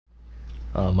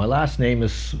My last name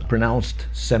is pronounced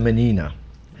Semenina.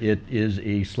 It is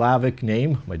a Slavic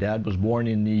name. My dad was born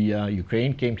in the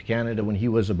Ukraine, came to Canada when he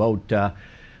was about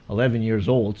 11 years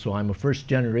old, so I'm a first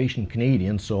generation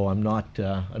Canadian, so I'm not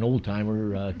an old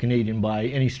timer Canadian by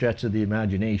any stretch of the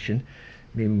imagination.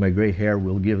 Maybe my gray hair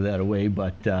will give that away,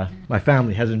 but my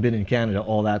family hasn't been in Canada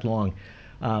all that long.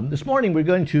 This morning we're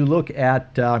going to look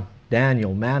at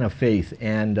Daniel, man of faith,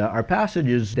 and our passage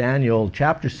is Daniel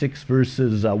chapter 6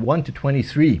 verses 1 to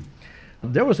 23.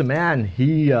 There was a man,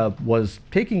 he was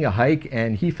taking a hike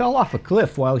and he fell off a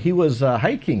cliff while he was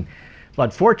hiking.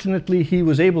 But fortunately, he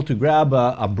was able to grab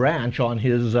a branch on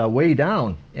his way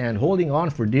down, and holding on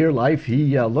for dear life,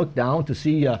 he looked down to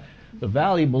see the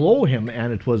valley below him,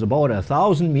 and it was about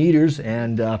 1,000 meters,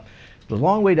 and it was a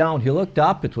long way down. He looked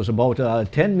up, it was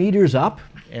about 10 meters up,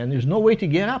 and there's no way to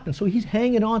get up, and so he's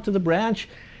hanging on to the branch,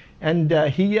 and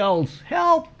he yells,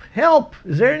 "Help! Help!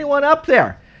 Is there anyone up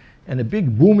there?" And a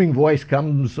big booming voice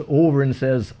comes over and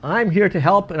says, "I'm here to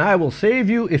help and I will save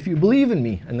you if you believe in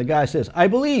me." And the guy says, "I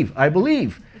believe, I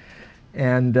believe."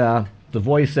 And the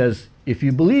voice says, "If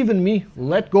you believe in me,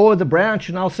 let go of the branch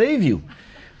and I'll save you."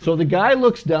 So the guy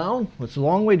looks down, it's a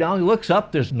long way down, he looks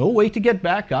up, there's no way to get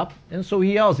back up, and so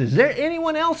he yells, "Is there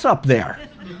anyone else up there?"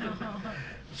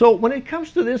 So when it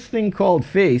comes to this thing called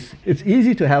faith, it's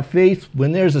easy to have faith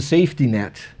when there's a safety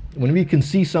net, when we can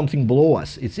see something below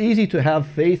us. It's easy to have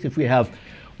faith if we have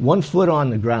one foot on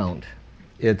the ground.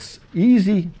 It's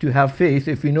easy to have faith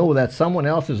if we know that someone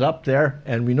else is up there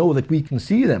and we know that we can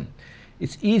see them.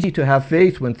 It's easy to have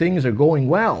faith when things are going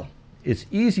well. It's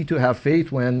easy to have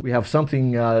faith when we have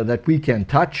something that we can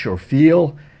touch or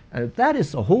feel. And that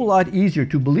is a whole lot easier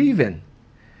to believe in.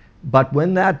 But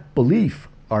when that belief,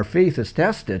 our faith, is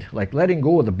tested, like letting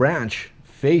go of the branch,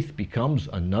 faith becomes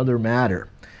another matter.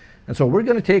 And so we're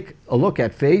going to take a look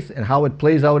at faith and how it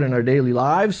plays out in our daily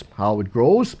lives, how it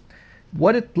grows,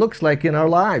 what it looks like in our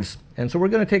lives. And so we're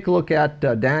going to take a look at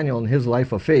Daniel and his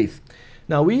life of faith.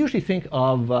 Now, we usually think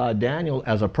of Daniel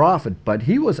as a prophet, but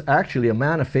he was actually a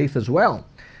man of faith as well.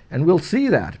 And we'll see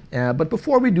that. But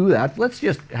before we do that, let's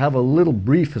just have a little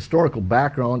brief historical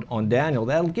background on Daniel.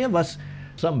 That'll give us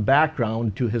some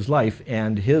background to his life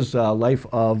and his life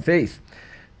of faith.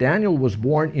 Daniel was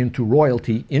born into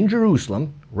royalty in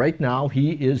Jerusalem. Right now,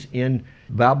 he is in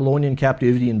Babylonian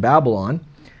captivity in Babylon.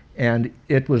 And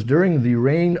it was during the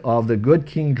reign of the good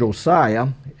King Josiah,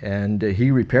 and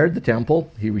he repaired the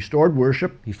temple, he restored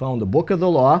worship, he found the book of the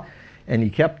law, and he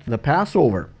kept the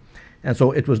Passover. And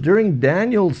so it was during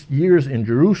Daniel's years in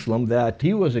Jerusalem that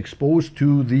he was exposed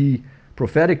to the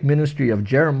prophetic ministry of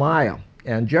Jeremiah.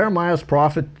 And Jeremiah's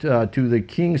prophet to the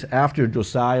kings after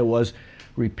Josiah was,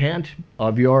 "Repent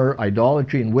of your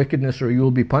idolatry and wickedness, or you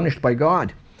will be punished by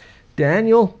God."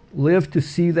 Daniel lived to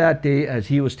see that day as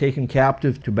he was taken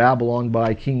captive to Babylon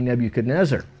by King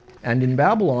Nebuchadnezzar. And in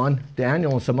Babylon,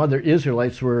 Daniel and some other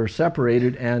Israelites were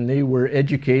separated, and they were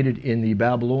educated in the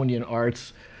Babylonian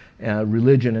arts,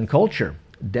 religion, and culture.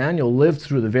 Daniel lived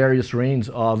through the various reigns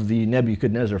of the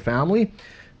Nebuchadnezzar family.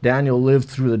 Daniel lived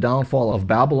through the downfall of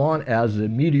Babylon as the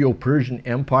Medo-Persian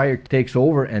Empire takes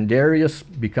over and Darius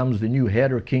becomes the new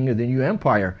head or king of the new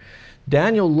empire.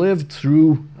 Daniel lived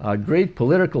through great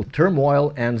political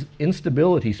turmoil and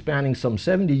instability spanning some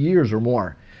 70 years or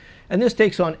more. And this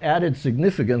takes on added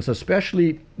significance,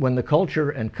 especially when the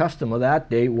culture and custom of that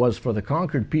day was for the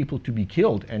conquered people to be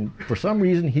killed. And for some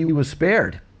reason, he was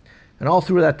spared. And all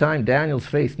through that time, Daniel's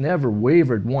faith never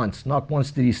wavered once. Not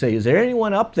once did he say, "Is there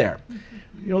anyone up there?"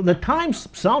 You know, the times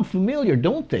sound familiar,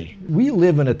 don't they? We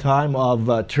live in a time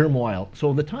of turmoil.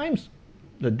 So the times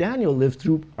that Daniel lived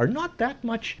through are not that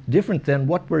much different than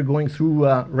what we're going through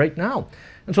right now.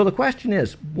 And so the question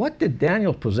is, what did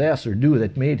Daniel possess or do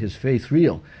that made his faith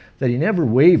real? That he never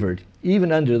wavered,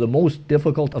 even under the most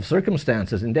difficult of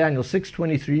circumstances. In Daniel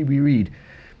 6:23 we read,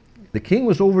 "The king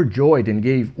was overjoyed and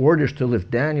gave orders to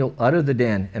lift Daniel out of the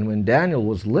den. And when Daniel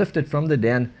was lifted from the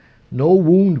den, no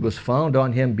wound was found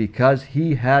on him because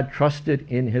he had trusted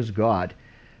in his God."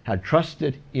 Had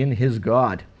trusted in his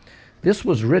God. This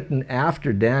was written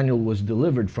after Daniel was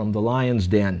delivered from the lion's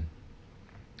den.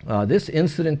 This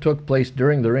incident took place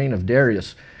during the reign of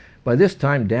Darius. By this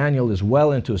time, Daniel is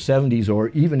well into his 70s or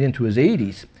even into his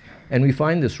 80s. And we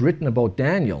find this written about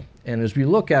Daniel. And as we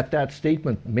look at that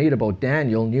statement made about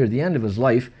Daniel near the end of his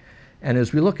life, and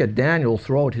as we look at Daniel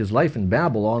throughout his life in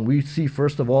Babylon, we see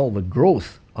first of all the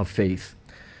growth of faith.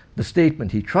 The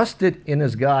statement, "he trusted in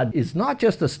his God," is not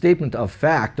just a statement of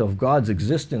fact of God's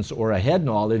existence or a head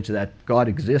knowledge that God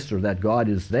exists or that God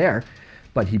is there,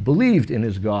 but he believed in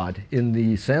his God in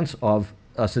the sense of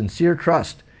a sincere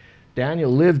trust.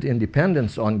 Daniel lived in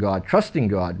dependence on God, trusting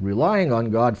God, relying on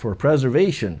God for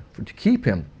preservation, to keep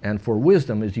him, and for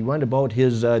wisdom as he went about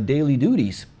his daily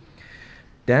duties.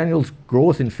 Daniel's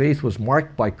growth in faith was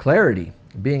marked by clarity.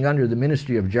 Being under the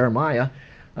ministry of Jeremiah,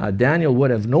 Daniel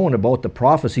would have known about the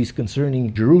prophecies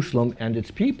concerning Jerusalem and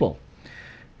its people.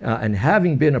 And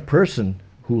having been a person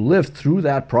who lived through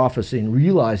that prophecy and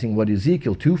realizing what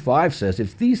Ezekiel 2:5 says,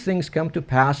 if these things come to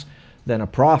pass, then a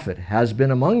prophet has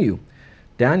been among you.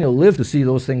 Daniel lived to see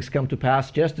those things come to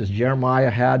pass just as Jeremiah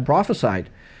had prophesied.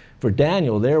 For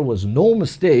Daniel, there was no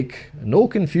mistake, no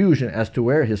confusion as to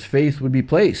where his faith would be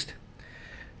placed.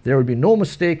 There would be no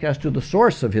mistake as to the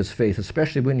source of his faith,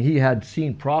 especially when he had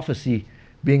seen prophecy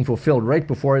being fulfilled right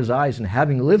before his eyes and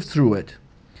having lived through it.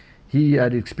 He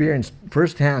had experienced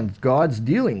firsthand God's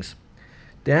dealings.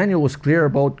 Daniel was clear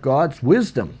about God's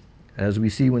wisdom, as we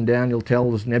see when Daniel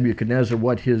tells Nebuchadnezzar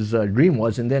what his dream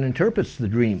was and then interprets the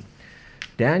dream.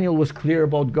 Daniel was clear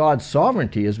about God's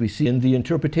sovereignty, as we see in the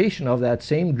interpretation of that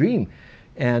same dream,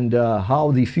 and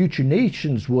how the future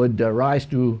nations would rise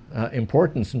to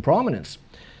importance and prominence.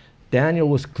 Daniel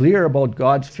was clear about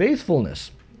God's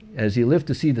faithfulness, as he lived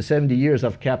to see the 70 years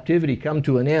of captivity come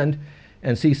to an end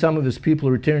and see some of his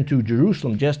people return to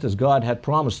Jerusalem, just as God had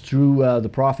promised through the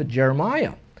prophet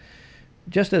Jeremiah.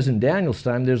 Just as in Daniel's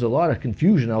time, there's a lot of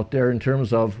confusion out there in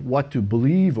terms of what to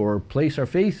believe or place our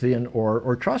faith in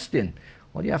or trust in.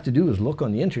 All you have to do is look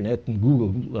on the internet and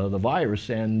Google the virus,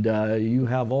 and you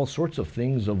have all sorts of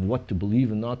things of what to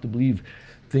believe and not to believe,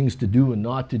 things to do and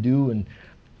not to do, and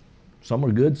some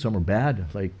are good, some are bad.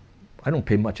 Like, I don't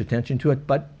pay much attention to it,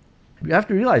 but you have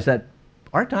to realize that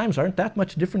our times aren't that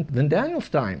much different than Daniel's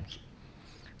times.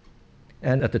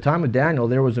 And at the time of Daniel,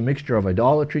 there was a mixture of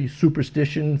idolatry,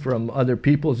 superstition from other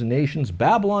peoples and nations.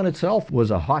 Babylon itself was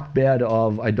a hotbed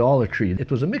of idolatry. It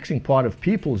was a mixing pot of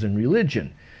peoples and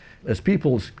religion as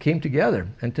peoples came together.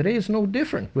 And today is no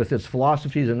different with its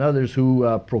philosophies and others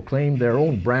who proclaim their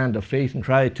own brand of faith and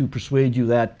try to persuade you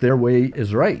that their way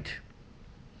is right.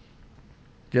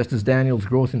 Just as Daniel's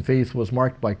growth in faith was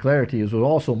marked by clarity, it was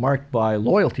also marked by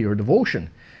loyalty or devotion.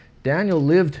 Daniel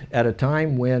lived at a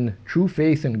time when true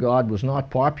faith in God was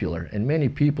not popular, and many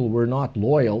people were not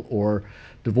loyal or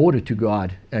devoted to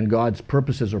God and God's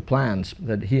purposes or plans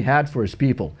that he had for his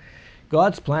people.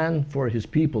 God's plan for his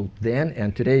people then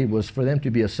and today was for them to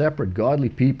be a separate godly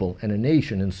people and a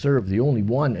nation and serve the only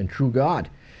one and true God.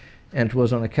 And it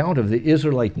was on account of the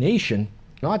Israelite nation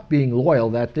not being loyal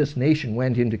that this nation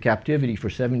went into captivity for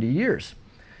 70 years.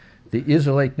 The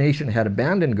Israelite nation had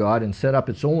abandoned God and set up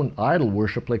its own idol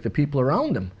worship like the people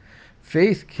around them.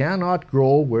 Faith cannot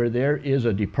grow where there is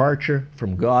a departure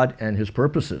from God and his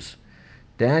purposes.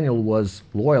 Daniel was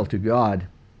loyal to God,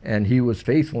 and he was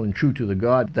faithful and true to the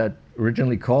God that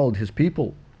originally called his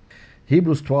people.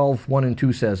 Hebrews 12:1 and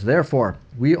 2 says, therefore,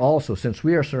 we also, since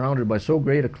we are surrounded by so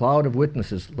great a cloud of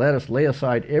witnesses, let us lay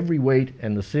aside every weight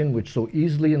and the sin which so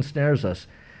easily ensnares us,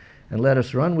 and let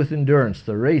us run with endurance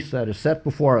the race that is set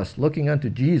before us, looking unto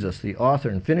Jesus, the author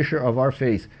and finisher of our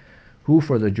faith, who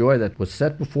for the joy that was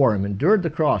set before him endured the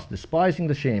cross, despising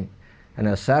the shame, and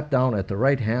has sat down at the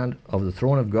right hand of the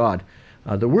throne of God.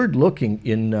 The word looking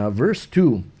in verse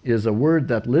 2 is a word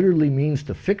that literally means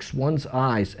to fix one's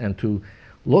eyes and to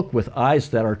look with eyes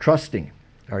that are trusting.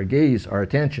 Our gaze, our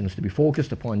attention is to be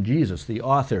focused upon Jesus, the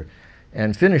author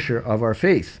and finisher of our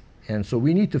faith. And so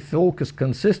we need to focus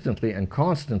consistently and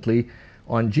constantly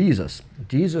on Jesus.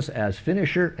 Jesus, as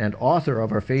finisher and author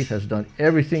of our faith, has done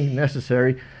everything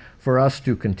necessary for us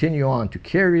to continue on, to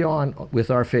carry on with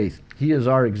our faith. He is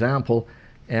our example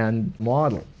and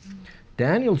model.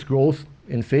 Daniel's growth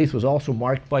in faith was also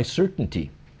marked by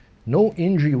certainty. No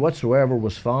injury whatsoever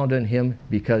was found in him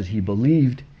because he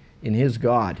believed in his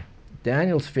God.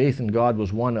 Daniel's faith in God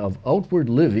was one of outward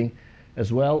living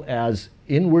as well as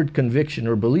inward conviction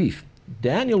or belief.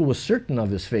 Daniel was certain of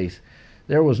his faith.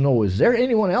 There was no, is there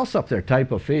anyone else up there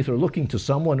type of faith or looking to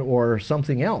someone or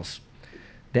something else?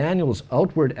 Daniel's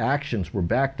outward actions were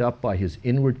backed up by his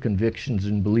inward convictions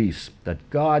and beliefs that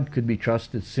God could be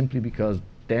trusted simply because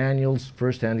Daniel's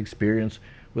first-hand experience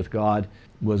with God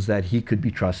was that he could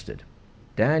be trusted.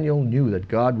 Daniel knew that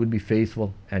God would be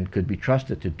faithful and could be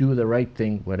trusted to do the right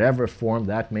thing, whatever form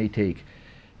that may take.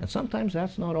 And sometimes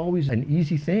that's not always an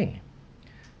easy thing.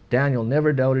 Daniel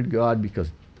never doubted God because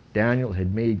Daniel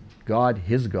had made God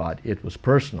his God. It was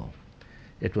personal.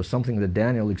 It was something that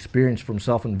Daniel experienced for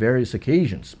himself on various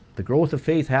occasions. The growth of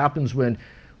faith happens when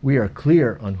we are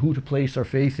clear on who to place our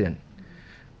faith in,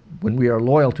 when we are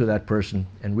loyal to that person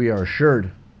and we are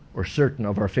assured or certain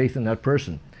of our faith in that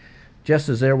person. Just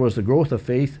as there was the growth of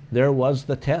faith, there was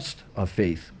the test of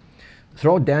faith.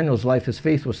 Throughout Daniel's life, his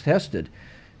faith was tested.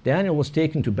 Daniel was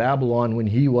taken to Babylon when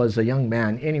he was a young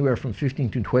man, anywhere from 15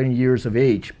 to 20 years of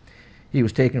age. He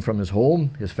was taken from his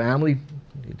home, his family,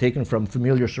 taken from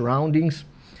familiar surroundings,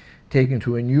 taken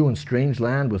to a new and strange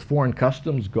land with foreign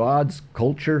customs, gods,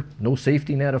 culture, no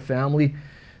safety net of family,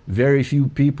 very few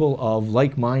people of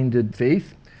like-minded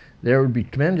faith. There would be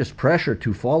tremendous pressure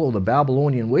to follow the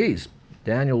Babylonian ways.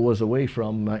 Daniel was away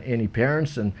from any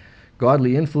parents and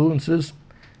godly influences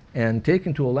and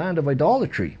taken to a land of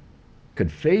idolatry.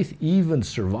 Could faith even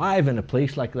survive in a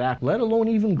place like that, let alone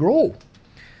even grow?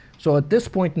 So at this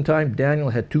point in time, Daniel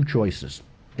had two choices.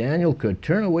 Daniel could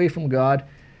turn away from God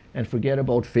and forget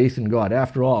about faith in God.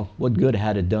 After all, what good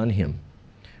had it done him?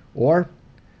 Or,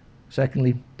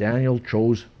 secondly, Daniel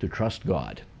chose to trust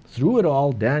God. Through it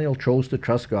all, Daniel chose to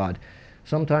trust God.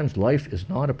 Sometimes life is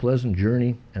not a pleasant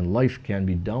journey, and life can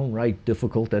be downright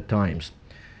difficult at times.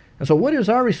 And so what is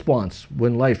our response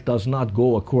when life does not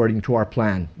go according to our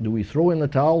plan? Do we throw in the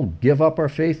towel, give up our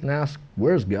faith, and ask,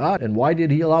 where's God, and why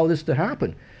did he allow this to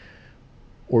happen?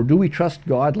 Or do we trust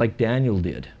God like Daniel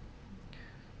did?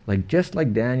 Just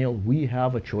like Daniel, we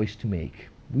have a choice to make.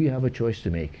 We have a choice to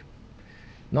make.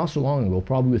 Not so long ago,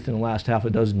 probably within the last half a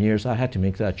dozen years, I had to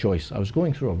make that choice. I was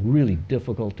going through a really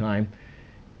difficult time,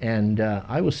 and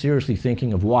I was seriously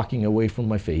thinking of walking away from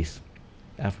my faith.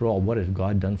 After all, what had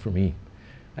God done for me?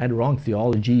 I had wrong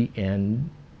theology and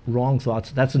wrong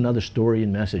thoughts. That's another story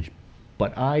and message.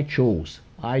 But I chose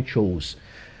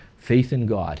faith in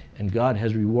God, and God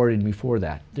has rewarded me for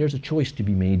that. There's a choice to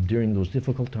be made during those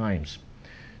difficult times.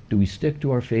 Do we stick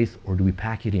to our faith, or do we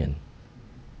pack it in?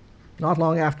 Not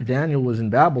long after Daniel was in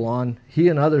Babylon, he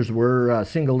and others were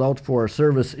singled out for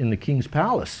service in the king's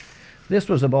palace. This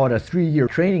was about a 3-year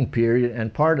training period,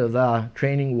 and part of the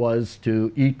training was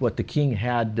to eat what the king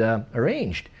had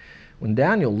arranged. When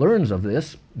Daniel learns of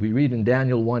this, we read in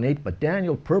Daniel 1:8, but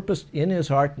Daniel purposed in his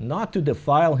heart not to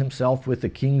defile himself with the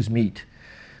king's meat.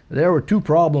 There were two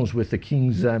problems with the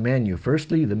king's menu.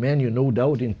 Firstly, the menu no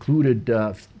doubt included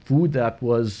food that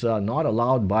was not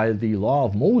allowed by the law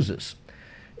of Moses.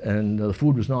 And the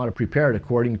food was not prepared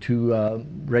according to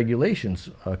regulations,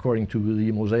 according to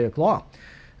the Mosaic law.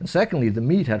 And secondly, the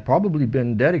meat had probably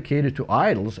been dedicated to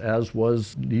idols, as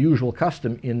was the usual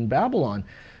custom in Babylon.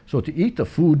 So to eat the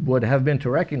food would have been to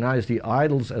recognize the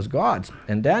idols as gods.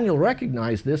 And Daniel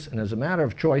recognized this, and as a matter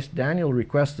of choice, Daniel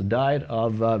requests a diet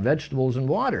of vegetables and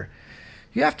water.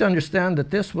 You have to understand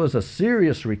that this was a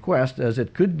serious request, as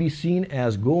it could be seen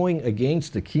as going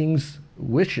against the king's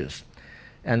wishes.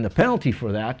 And the penalty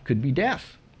for that could be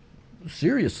death.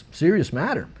 Serious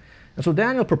matter. And so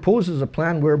Daniel proposes a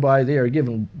plan whereby they are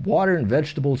given water and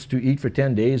vegetables to eat for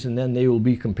 10 days, and then they will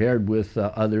be compared with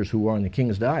others who are on the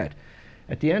king's diet.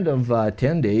 At the end of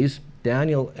 10 days,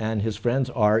 Daniel and his friends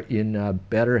are in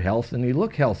better health, and they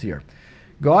look healthier.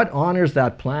 God honors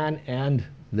that plan and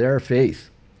their faith.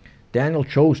 Daniel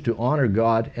chose to honor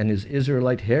God and his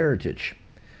Israelite heritage.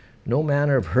 No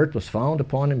manner of hurt was found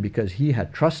upon him because he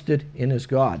had trusted in his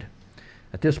God.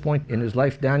 At this point in his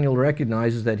life, Daniel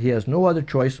recognizes that he has no other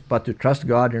choice but to trust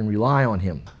God and rely on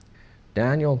him.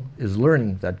 Daniel is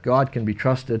learning that God can be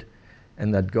trusted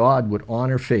and that God would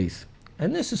honor faith.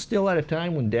 And this is still at a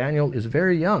time when Daniel is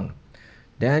very young.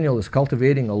 Daniel is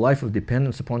cultivating a life of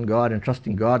dependence upon God and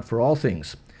trusting God for all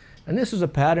things. And this is a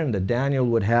pattern that Daniel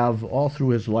would have all through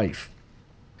his life.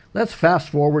 Let's fast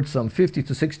forward some 50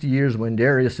 to 60 years when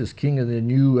Darius is king of the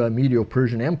new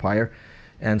Medo-Persian Empire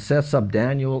and sets up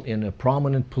Daniel in a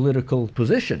prominent political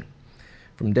position.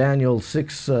 From Daniel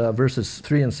 6 verses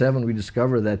 3 and 7, we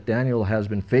discover that Daniel has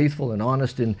been faithful and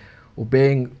honest in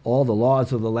obeying all the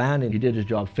laws of the land, and he did his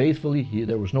job faithfully.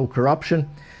 There was no corruption.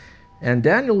 And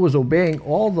Daniel was obeying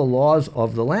all the laws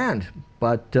of the land.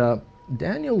 But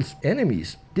Daniel's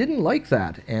enemies didn't like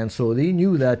that, and so they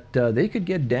knew that they could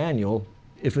get Daniel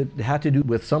if it had to do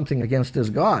with something against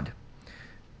his God.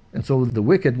 And so the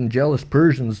wicked and jealous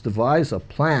Persians devise a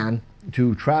plan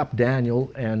to trap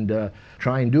Daniel and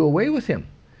try and do away with him.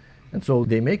 And so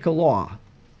they make a law,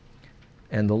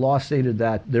 and the law stated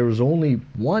that there was only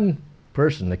one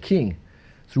person, the king,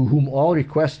 through whom all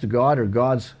requests to God or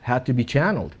gods had to be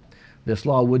channeled. This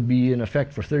law would be in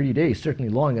effect for 30 days, certainly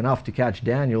long enough to catch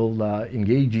Daniel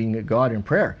engaging God in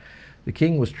prayer. The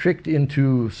king was tricked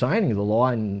into signing the law,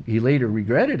 and he later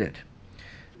regretted it.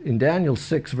 In Daniel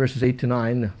 6, verses 8 to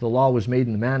 9, the law was made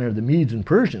in the manner of the Medes and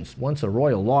Persians. Once a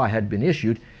royal law had been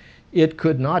issued, it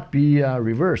could not be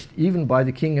reversed, even by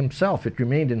the king himself. It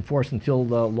remained in force until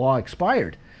the law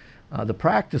expired. The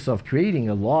practice of creating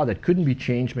a law that couldn't be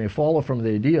changed may follow from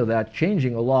the idea that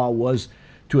changing a law was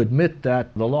to admit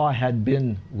that the law had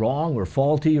been wrong or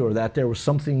faulty, or that there was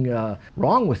something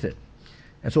wrong with it.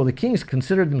 And so the kings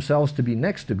considered themselves to be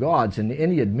next to gods, and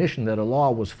any admission that a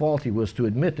law was faulty was to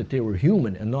admit that they were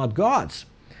human and not gods.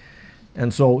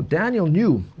 And so Daniel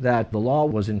knew that the law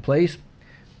was in place,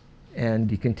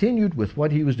 and he continued with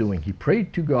what he was doing. He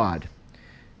prayed to God.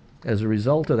 As a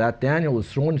result of that, Daniel was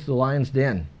thrown into the lion's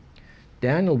den.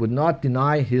 Daniel would not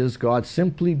deny his God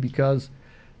simply because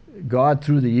God,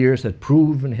 through the years, had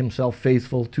proven himself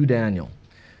faithful to Daniel.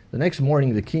 The next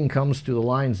morning, the king comes to the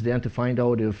lion's den to find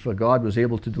out if God was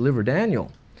able to deliver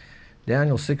Daniel.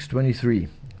 Daniel 6:23.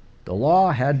 The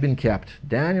law had been kept.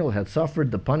 Daniel had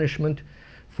suffered the punishment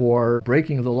for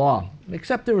breaking the law,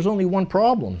 except there was only one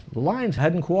problem. The lions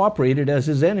hadn't cooperated as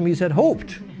his enemies had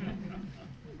hoped.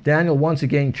 Daniel once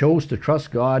again chose to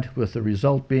trust God, with the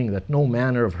result being that no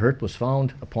manner of hurt was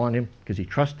found upon him because he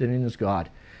trusted in his God.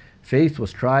 Faith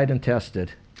was tried and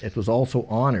tested. It was also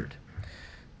honored.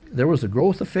 There was the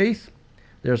growth of faith.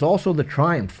 There's also the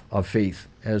triumph of faith.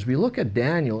 As we look at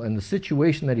Daniel and the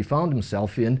situation that he found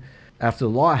himself in after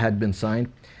the law had been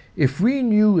signed, if we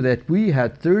knew that we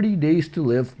had 30 days to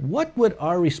live, what would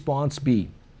our response be?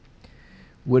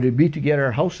 Would it be to get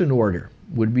our house in order?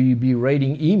 Would we be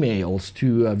writing emails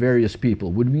to various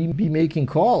people? Would we be making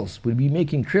calls? Would we be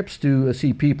making trips to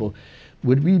see people?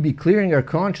 Would we be clearing our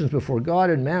conscience before God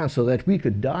and man so that we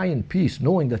could die in peace,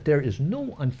 knowing that there is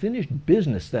no unfinished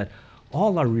business, that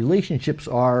all our relationships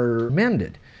are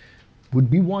mended? Would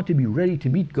we want to be ready to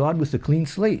meet God with a clean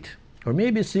slate? Or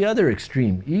maybe it's the other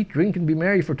extreme. Eat, drink, and be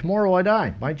merry, for tomorrow I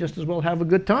die. Might just as well have a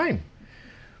good time.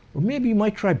 Or maybe you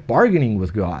might try bargaining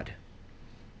with God.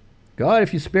 God,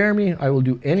 if you spare me, I will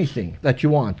do anything that you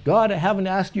want. God, I haven't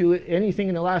asked you anything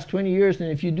in the last 20 years, and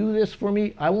if you do this for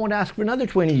me, I won't ask for another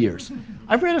 20 years.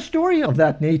 I've read a story of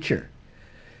that nature.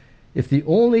 If the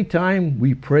only time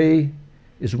we pray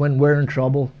is when we're in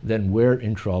trouble, then we're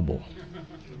in trouble.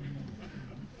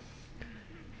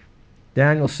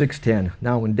 Daniel 6:10.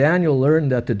 Now when Daniel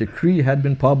learned that the decree had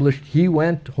been published, he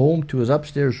went home to his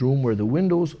upstairs room where the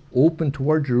windows opened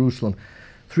toward Jerusalem.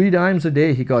 3 times a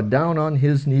day he got down on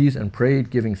his knees and prayed,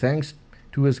 giving thanks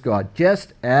to his God,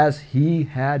 just as he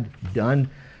had done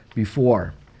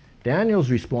before.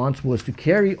 Daniel's response was to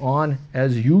carry on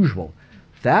as usual.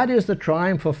 That is the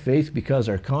triumph of faith, because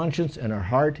our conscience and our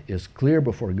heart is clear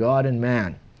before God and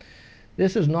man.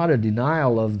 This is not a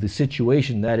denial of the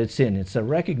situation that it's in. It's a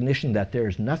recognition that there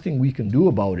is nothing we can do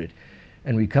about it.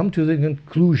 And we come to the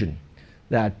conclusion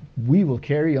that we will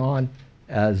carry on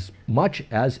as much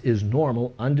as is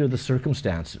normal under the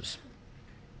circumstances.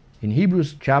 In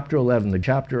Hebrews chapter 11, the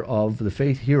chapter of the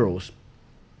faith heroes,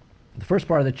 the first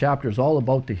part of the chapter is all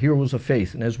about the heroes of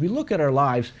faith. And as we look at our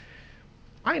lives,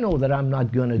 I know that I'm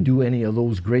not going to do any of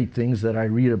those great things that I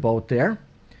read about there.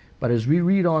 But as we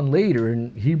read on later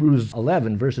in Hebrews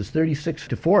 11, verses 36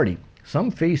 to 40,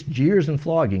 some faced jeers and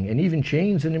flogging, and even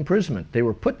chains and imprisonment. They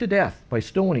were put to death by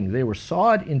stoning. They were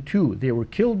sawed in two. They were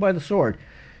killed by the sword.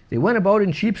 They went about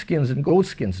in sheepskins and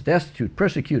goatskins, destitute,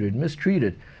 persecuted,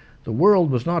 mistreated. The world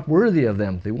was not worthy of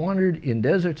them. They wandered in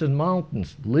deserts and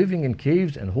mountains, living in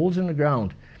caves and holes in the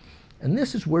ground. And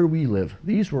this is where we live.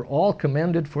 These were all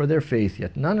commended for their faith,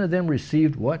 yet none of them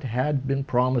received what had been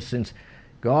promised, since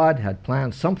God had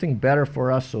planned something better for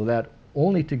us, so that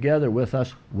only together with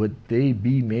us would they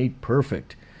be made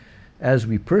perfect. As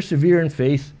we persevere in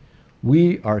faith,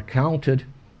 we are counted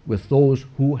with those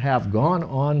who have gone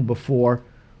on before,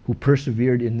 who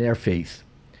persevered in their faith.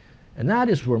 And that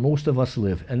is where most of us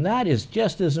live. And that is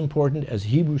just as important as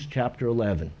Hebrews chapter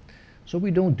 11. So we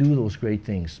don't do those great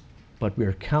things, but we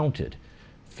are counted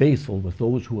faithful with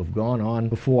those who have gone on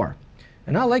before.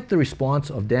 And I like the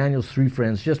response of Daniel's 3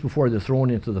 friends just before they're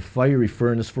thrown into the fiery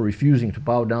furnace for refusing to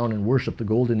bow down and worship the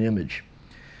golden image.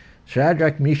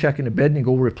 Shadrach, Meshach, and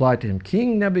Abednego replied to him,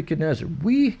 King Nebuchadnezzar,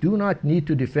 we do not need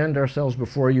to defend ourselves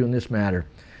before you in this matter.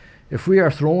 If we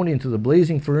are thrown into the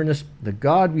blazing furnace, the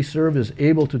God we serve is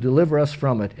able to deliver us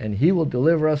from it, and he will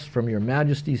deliver us from your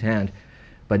majesty's hand.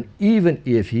 But even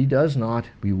if he does not,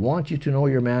 we want you to know,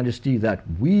 your majesty, that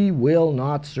we will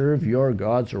not serve your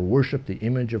gods or worship the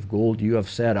image of gold you have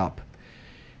set up.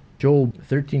 Job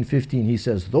 13:15, he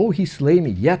says, though he slay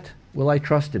me, yet will I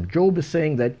trust him. Job is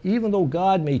saying that even though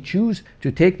God may choose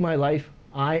to take my life,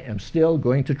 I am still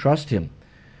going to trust him.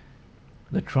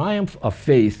 The triumph of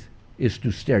faith is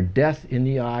to stare death in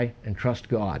the eye and trust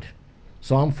God.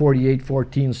 Psalm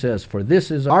 48:14 says, for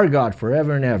this is our God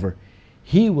forever and ever.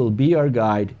 He will be our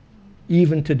guide,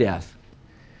 even to death.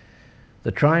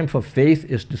 The triumph of faith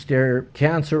is to stare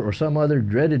cancer or some other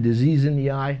dreaded disease in the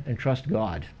eye and trust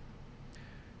God.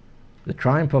 The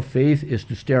triumph of faith is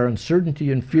to stare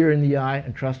uncertainty and fear in the eye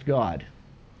and trust God.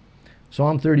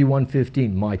 Psalm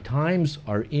 31:15, my times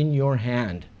are in your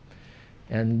hand.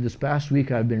 And this past week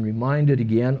I've been reminded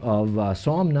again of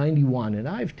Psalm 91, and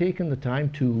I've taken the time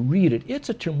to read it. It's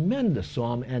a tremendous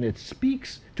psalm, and it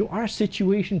speaks to our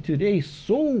situation today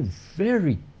so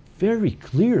very, very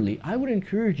clearly. I would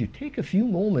encourage you, take a few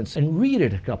moments and read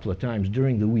it a couple of times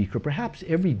during the week, or perhaps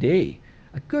every day.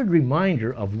 A good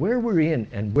reminder of where we're in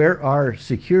and where our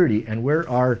security and where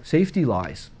our safety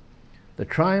lies. The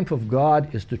triumph of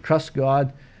God is to trust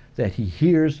God that He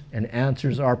hears and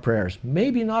answers our prayers.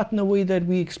 Maybe not in the way that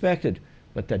we expected,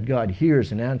 but that God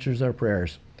hears and answers our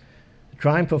prayers. The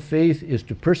triumph of faith is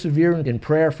to persevere in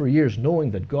prayer for years,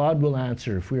 knowing that God will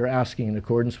answer if we are asking in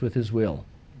accordance with His will.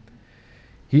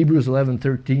 Hebrews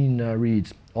 11:13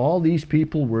 reads, "All these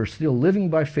people were still living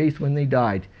by faith when they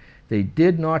died. They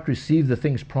did not receive the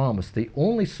things promised. They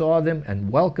only saw them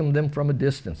and welcomed them from a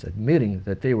distance, admitting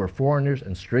that they were foreigners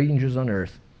and strangers on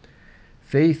earth."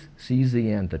 Faith sees the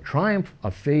end. The triumph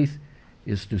of faith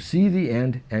is to see the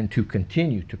end and to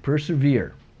continue, to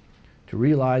persevere, to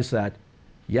realize that,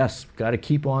 yes, got to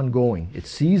keep on going. It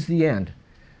sees the end.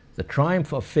 The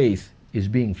triumph of faith is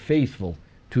being faithful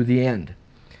to the end.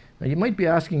 Now you might be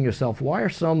asking yourself, why are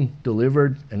some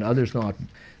delivered and others not?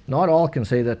 Not all can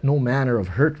say that no manner of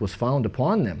hurt was found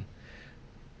upon them.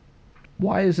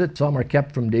 Why is it some are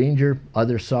kept from danger,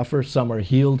 others suffer, some are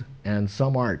healed, and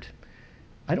some aren't?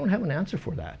 I don't have an answer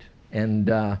for that. And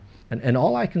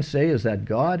all I can say is that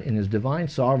God, in His divine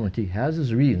sovereignty, has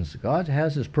His reasons. God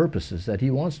has His purposes that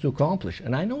He wants to accomplish.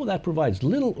 And I know that provides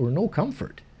little or no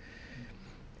comfort.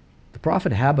 The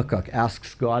prophet Habakkuk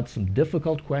asks God some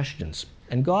difficult questions,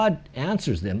 and God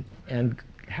answers them. And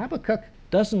Habakkuk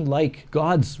doesn't like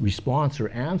God's response or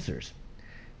answers.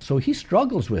 So he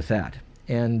struggles with that.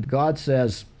 And God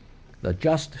says, "The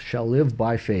just shall live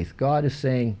by faith." God is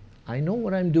saying, I know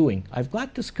what I'm doing. I've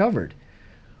got this covered.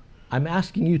 I'm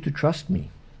asking you to trust me.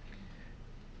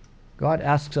 God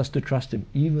asks us to trust Him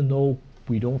even though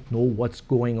we don't know what's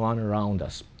going on around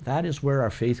us. That is where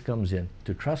our faith comes in,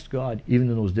 to trust God even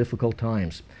in those difficult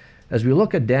times. As we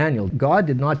look at Daniel, God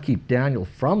did not keep Daniel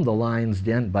from the lion's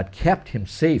den, but kept him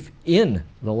safe in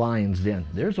the lion's den.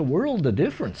 There's a world of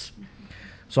difference.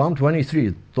 Psalm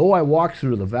 23, "Though I walk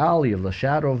through the valley of the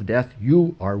shadow of death,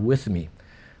 you are with me."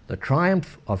 The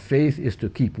triumph of faith is to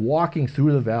keep walking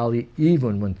through the valley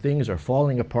even when things are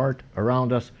falling apart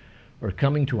around us or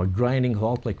coming to a grinding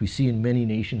halt like we see in many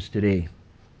nations today.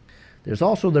 There's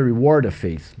also the reward of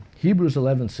faith. Hebrews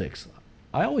 11:6.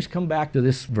 I always come back to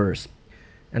this verse.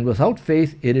 "And without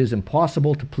faith it is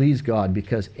impossible to please God,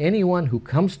 because anyone who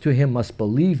comes to Him must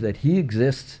believe that He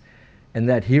exists and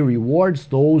that He rewards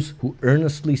those who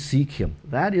earnestly seek Him."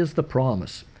 That is the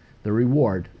promise. The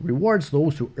reward rewards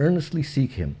those who earnestly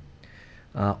seek Him.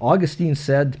 Augustine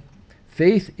said,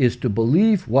 "Faith is to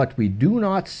believe what we do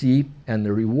not see, and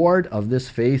the reward of this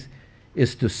faith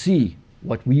is to see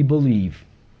what we believe."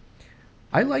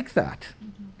 I like that.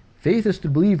 Faith is to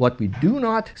believe what we do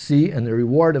not see, and the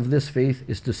reward of this faith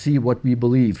is to see what we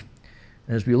believe.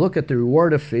 And as we look at the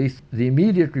reward of faith, the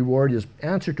immediate reward is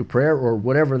answer to prayer, or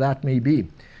whatever that may be.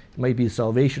 It might be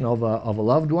salvation of a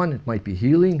loved one, it might be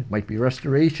healing, it might be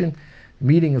restoration,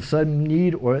 meeting of sudden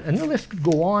need, and the list could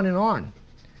go on and on.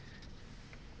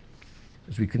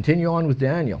 As we continue on with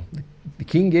Daniel, the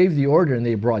king gave the order, and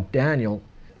they brought Daniel,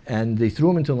 and they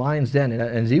threw him into the lion's den. And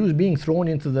as he was being thrown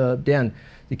into the den,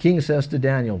 the king says to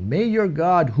Daniel, "May your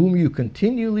God, whom you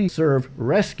continually serve,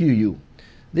 rescue you."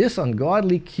 This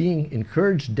ungodly king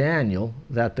encouraged Daniel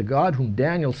that the God whom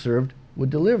Daniel served would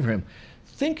deliver him.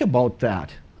 Think about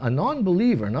that. A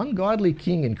non-believer, an ungodly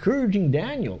king encouraging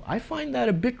Daniel. I find that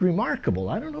a bit remarkable.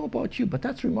 I don't know about you, but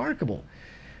that's remarkable.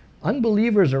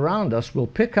 Unbelievers around us will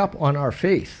pick up on our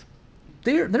faith.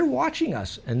 They're watching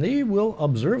us, and they will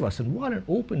observe us. And what an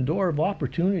open door of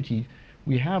opportunity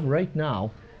we have right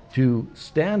now to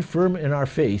stand firm in our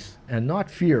faith and not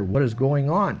fear what is going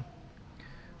on.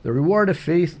 The reward of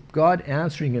faith, God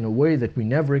answering in a way that we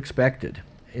never expected.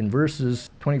 In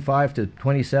verses 25 to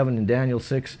 27 in Daniel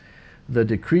 6, the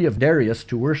decree of Darius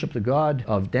to worship the God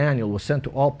of Daniel was sent to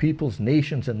all peoples,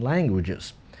 nations, and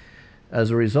languages. As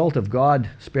a result of God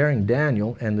sparing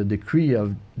Daniel and the decree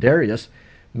of Darius,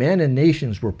 men and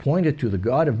nations were pointed to the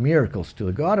God of miracles, to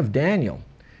the God of Daniel.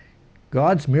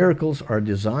 God's miracles are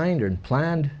designed and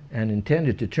planned and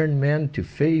intended to turn men to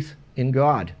faith in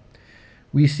God.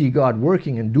 We see God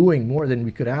working and doing more than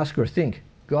we could ask or think.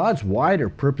 God's wider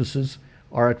purposes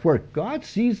are at work. God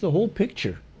sees the whole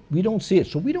picture. We don't see it,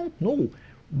 so we don't know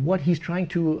what He's trying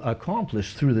to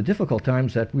accomplish through the difficult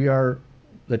times that we are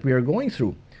going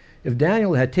through. If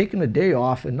Daniel had taken a day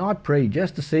off and not prayed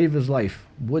just to save his life,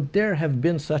 would there have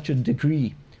been such a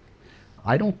decree?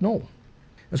 I don't know.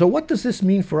 And so what does this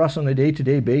mean for us on a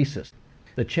day-to-day basis?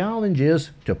 The challenge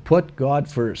is to put God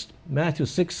first. Matthew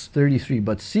 6:33,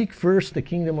 but seek first the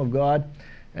kingdom of God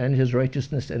and his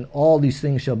righteousness, and all these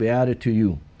things shall be added to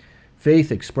you.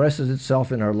 Faith expresses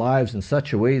itself in our lives in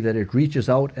such a way that it reaches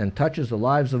out and touches the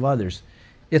lives of others.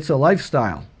 It's a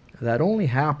lifestyle that only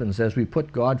happens as we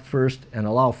put God first and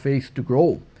allow faith to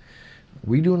grow.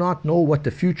 We do not know what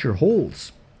the future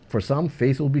holds. For some,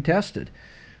 faith will be tested.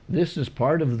 This is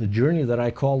part of the journey that I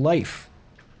call life.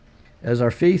 As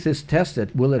our faith is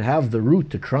tested, will it have the root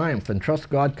to triumph and trust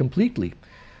God completely?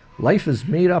 Life is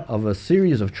made up of a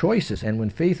series of choices, and when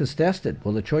faith is tested,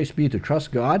 will the choice be to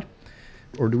trust God?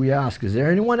 Or do we ask, is there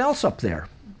anyone else up there?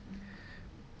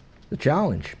 The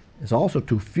challenge is also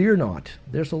to fear not.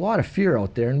 There's a lot of fear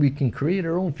out there, and we can create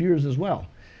our own fears as well.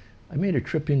 I made a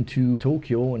trip into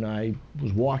Tokyo, and I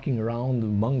was walking around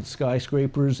among the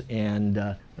skyscrapers, and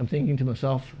I'm thinking to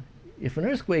myself, if an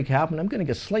earthquake happened, I'm going to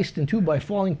get sliced in two by a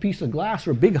falling piece of glass,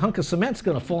 or a big hunk of cement's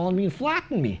going to fall on me and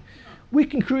flatten me. We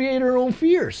can create our own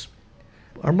fears.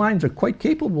 Our minds are quite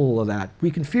capable of that.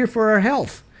 We can fear for our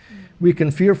health. We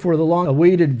can fear for the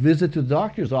long-awaited visit to the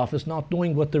doctor's office, not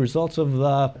knowing what the results of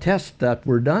the tests that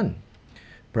were done.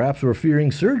 Perhaps we're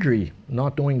fearing surgery,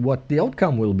 not knowing what the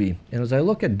outcome will be. And as I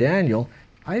look at Daniel,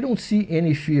 I don't see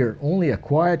any fear, only a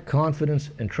quiet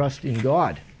confidence and trust in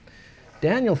God.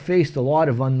 Daniel faced a lot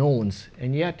of unknowns,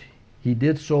 and yet he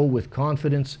did so with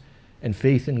confidence and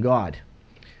faith in God.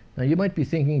 Now you might be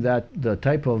thinking that the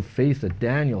type of faith that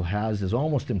Daniel has is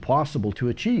almost impossible to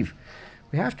achieve.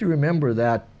 We have to remember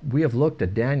that we have looked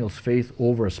at Daniel's faith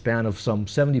over a span of some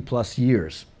 70 plus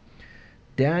years.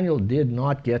 Daniel did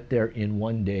not get there in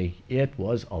one day. It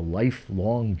was a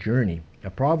lifelong journey. A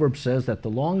proverb says that the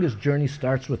longest journey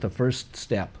starts with the first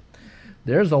step.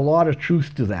 There's a lot of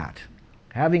truth to that.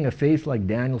 Having a faith like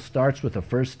Daniel starts with the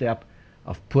first step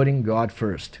of putting God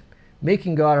first,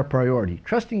 making God a priority,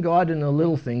 trusting God in the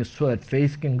little things so that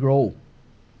faith can grow.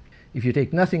 If you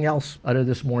take nothing else out of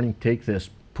this morning, take this.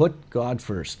 Put God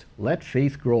first. Let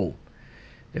faith grow.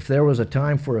 If there was a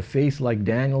time for a faith like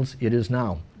Daniel's, it is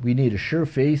now. We need a sure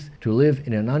faith to live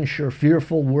in an unsure,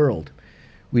 fearful world.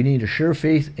 We need a sure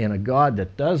faith in a God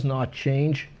that does not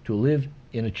change to live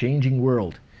in a changing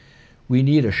world. We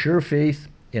need a sure faith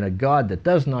in a God that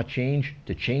does not change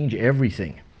to change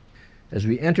everything. As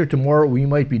we enter tomorrow, we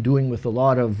might be doing with a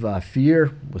lot of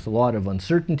fear, with a lot of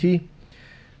uncertainty.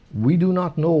 We do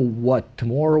not know what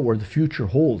tomorrow or the future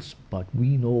holds, but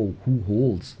we know who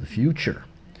holds the future.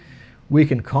 We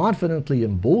can confidently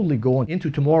and boldly go into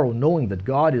tomorrow knowing that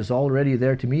God is already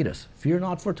there to meet us. Fear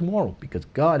not for tomorrow, because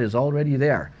God is already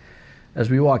there. As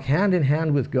we walk hand in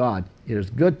hand with God, it is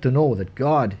good to know that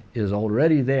God is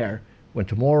already there when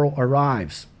tomorrow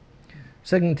arrives.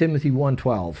 2 Timothy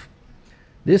 1:12.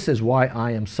 This is why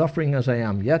I am suffering as I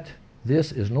am, yet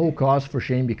this is no cause for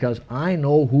shame, because I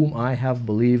know whom I have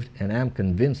believed and am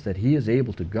convinced that he is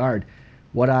able to guard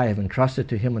what I have entrusted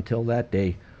to him until that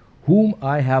day. Whom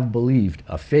I have believed,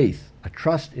 a faith, a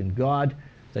trust in God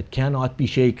that cannot be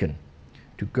shaken.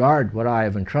 To guard what I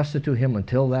have entrusted to him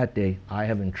until that day, I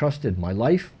have entrusted my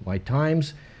life, my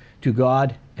times to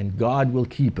God, and God will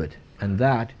keep it. And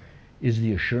that is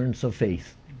the assurance of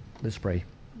faith. Let's pray.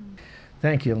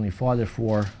 Thank you, Heavenly Father,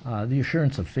 for the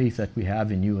assurance of faith that we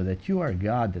have in you, that you are a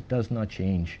God that does not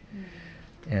change.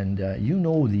 And you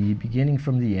know the beginning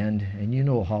from the end, and you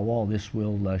know how all this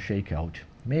will shake out.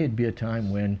 May it be a time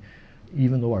when,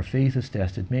 even though our faith is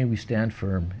tested, may we stand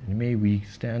firm, and may we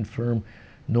stand firm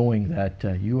knowing that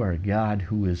you are a God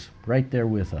who is right there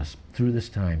with us through this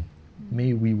time.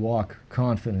 May we walk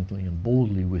confidently and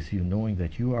boldly with you, knowing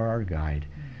that you are our guide,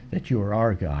 that you are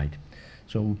our guide.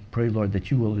 So pray, Lord,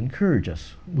 that you will encourage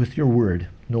us with your word,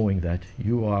 knowing that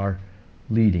you are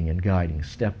leading and guiding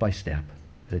step by step,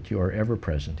 that you are ever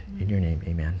present. In your name,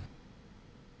 amen.